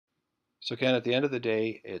So again, at the end of the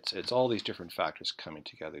day, it's all these different factors coming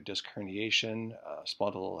together: disc herniation,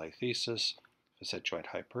 spondylolisthesis, facet joint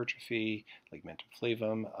hypertrophy, ligamentum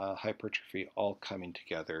flavum hypertrophy, all coming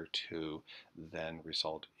together to then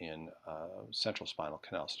result in central spinal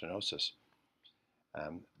canal stenosis.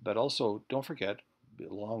 But also, don't forget,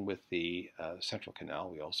 along with the central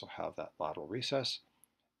canal, we also have that lateral recess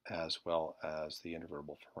as well as the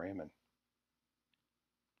intervertebral foramen.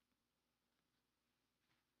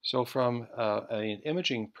 So from an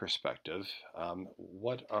imaging perspective,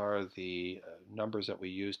 what are the numbers that we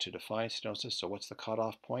use to define stenosis? So what's the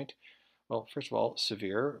cutoff point? Well, first of all,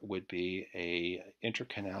 severe would be a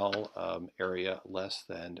intracanal area less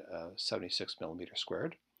than 76 millimeters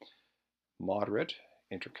squared. Moderate,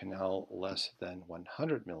 intracanal less than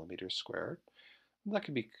 100 millimeters squared. That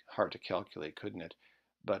could be hard to calculate, couldn't it?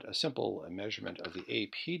 But a simple measurement of the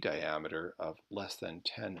AP diameter of less than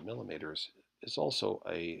 10 millimeters is also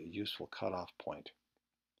a useful cutoff point.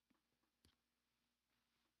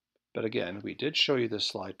 But again, we did show you this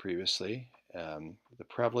slide previously. The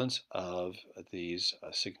prevalence of these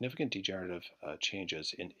significant degenerative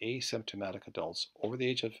changes in asymptomatic adults over the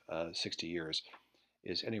age of 60 years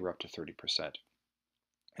is anywhere up to 30%.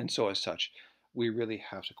 And so as such, we really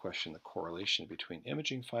have to question the correlation between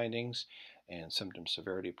imaging findings and symptom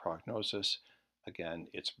severity prognosis. Again,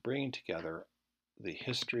 it's bringing together the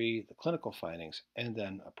history, the clinical findings, and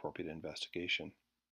then appropriate investigation.